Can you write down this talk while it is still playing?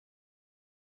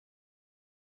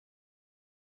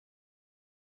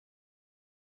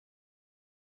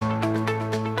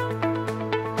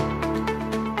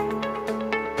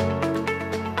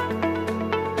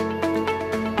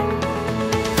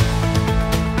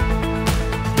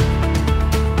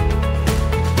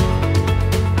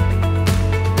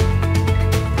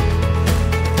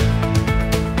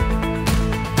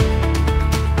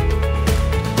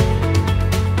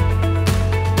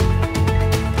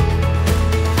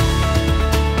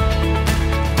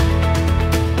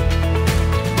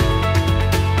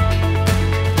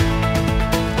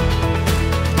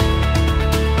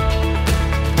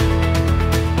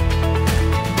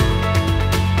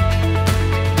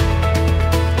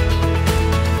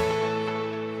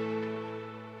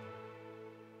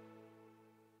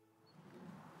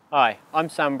Hi, I'm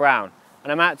Sam Brown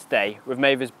and I'm out today with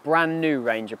Maver's brand new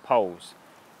range of poles.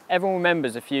 Everyone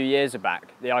remembers a few years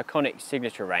back the iconic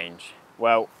Signature range.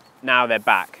 Well, now they're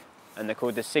back and they're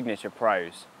called the Signature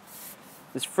Pros.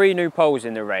 There's 3 new poles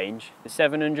in the range, the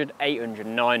 700, 800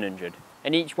 and 900,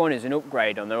 and each one is an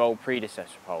upgrade on their old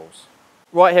predecessor poles.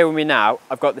 Right here with me now,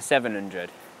 I've got the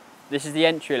 700. This is the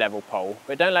entry level pole,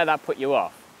 but don't let that put you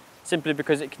off. Simply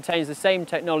because it contains the same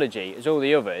technology as all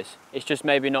the others, it's just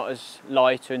maybe not as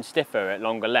lighter and stiffer at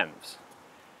longer lengths.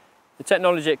 The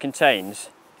technology it contains,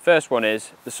 first one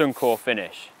is the Suncore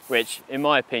finish, which in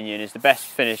my opinion is the best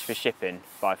finish for shipping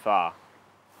by far.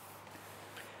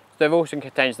 So it also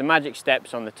contains the magic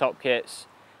steps on the top kits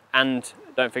and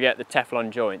don't forget the Teflon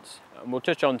joints. And we'll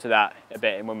touch on to that a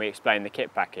bit when we explain the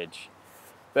kit package.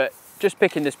 But just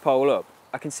picking this pole up,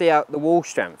 I can see out the wall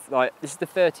strength. Like, this is the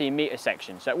 13-metre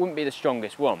section, so it wouldn't be the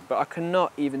strongest one, but I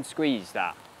cannot even squeeze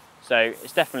that. So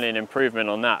it's definitely an improvement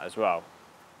on that as well.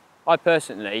 I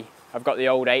personally have got the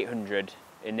old 800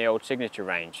 in the old Signature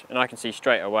range, and I can see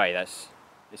straight away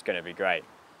it's going to be great.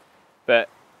 But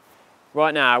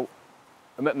right now,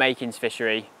 I'm at Makins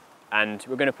Fishery, and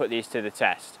we're going to put these to the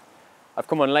test. I've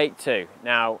come on Lake 2.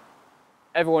 Now,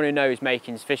 everyone who knows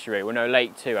Makins Fishery will know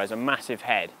Lake 2 has a massive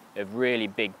head of really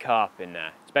big carp in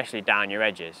there, especially down your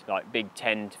edges, like big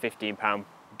 10 to 15 pound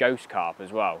ghost carp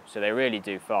as well, so they really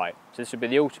do fight. So this will be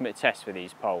the ultimate test for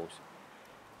these poles.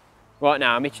 Right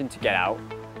now I'm itching to get out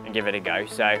and give it a go,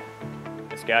 so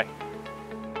let's go.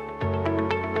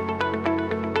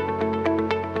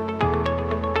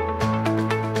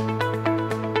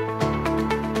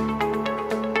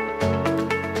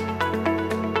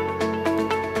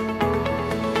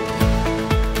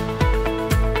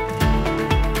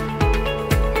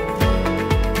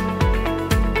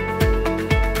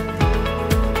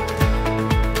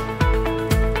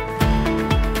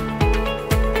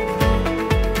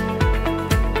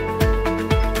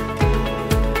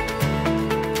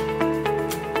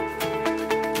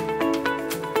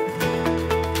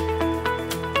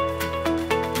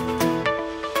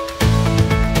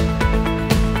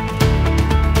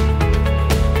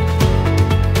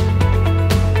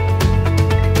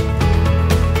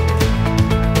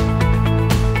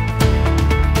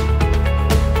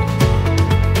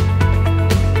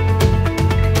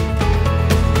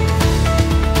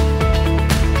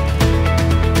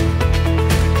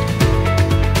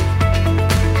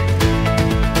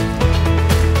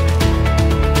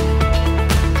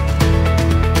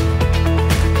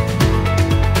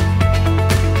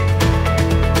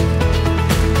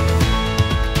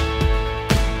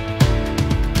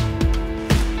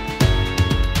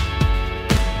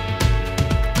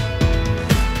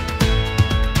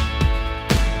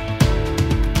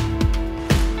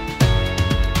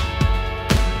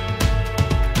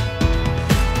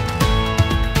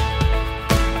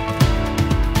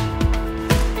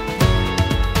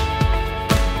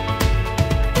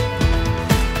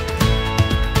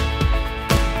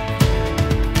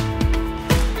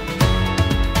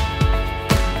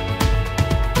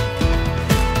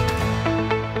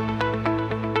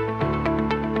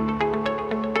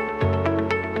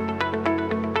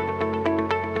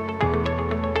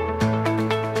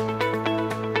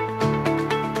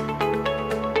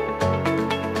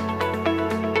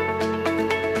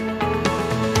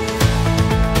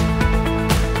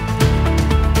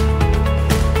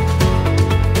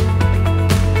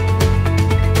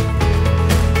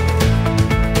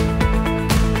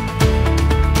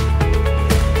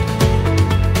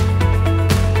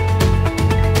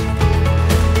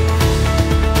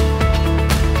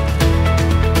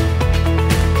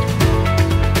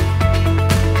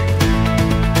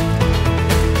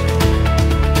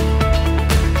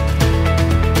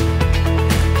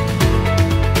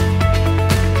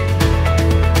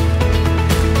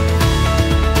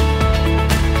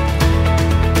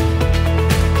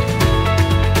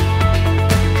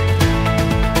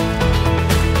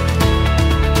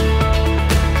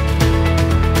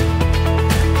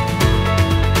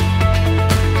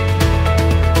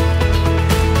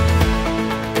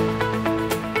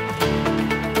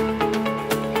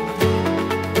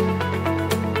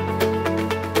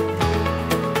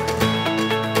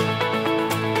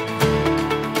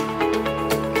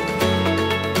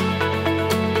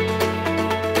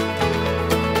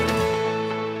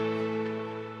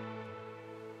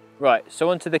 Right, so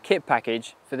onto the kit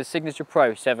package for the Signature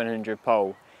Pro 700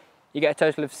 pole. You get a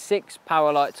total of 6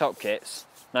 Powerlite top kits.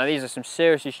 Now these are some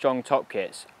seriously strong top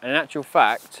kits, and in actual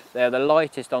fact they're the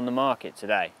lightest on the market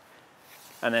today.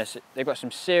 And they've got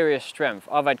some serious strength.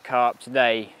 I've had carp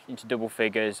today into double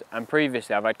figures, and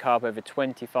previously I've had carp over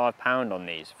 £25 on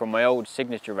these from my old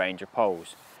Signature range of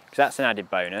poles. because that's an added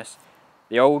bonus.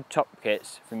 The old top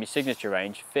kits from your signature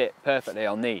range fit perfectly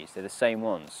on these. They're the same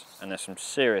ones, and there's some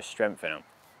serious strength in them.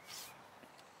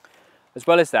 As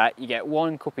well as that, you get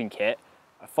one cupping kit,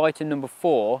 a fighting number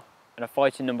 4 and a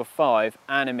fighting number 5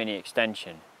 and a mini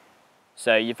extension.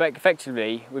 So you've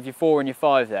effectively, with your 4 and your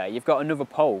 5 there, you've got another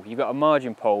pole. You've got a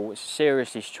margin pole which is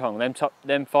seriously strong.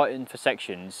 Them fighting for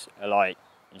sections are like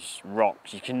just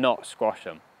rocks. You cannot squash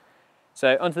them.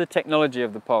 So onto the technology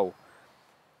of the pole.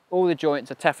 All the joints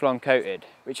are Teflon coated,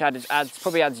 which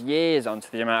probably adds years onto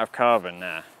the amount of carbon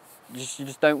there. You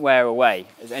just don't wear away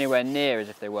as anywhere near as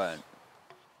if they weren't.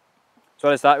 As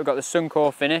well as that, we've got the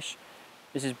Suncore finish.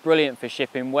 This is brilliant for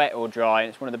shipping wet or dry, and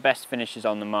it's one of the best finishes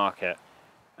on the market.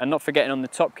 And not forgetting on the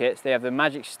top kits, they have the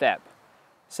magic step.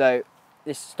 So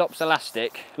this stops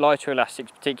elastic, lighter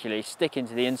elastics particularly, sticking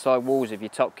to the inside walls of your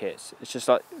top kits. It's just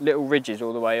like little ridges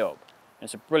all the way up. And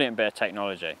it's a brilliant bit of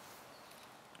technology.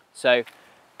 So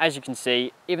as you can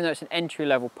see, even though it's an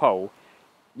entry-level pole,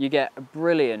 you get a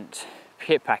brilliant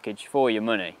kit package for your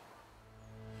money.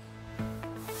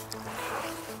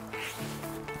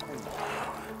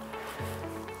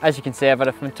 As you can see, I've had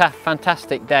a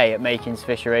fantastic day at Makings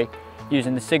Fishery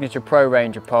using the Signature Pro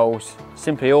range of poles.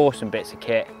 Simply awesome bits of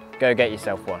kit. Go get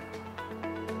yourself one.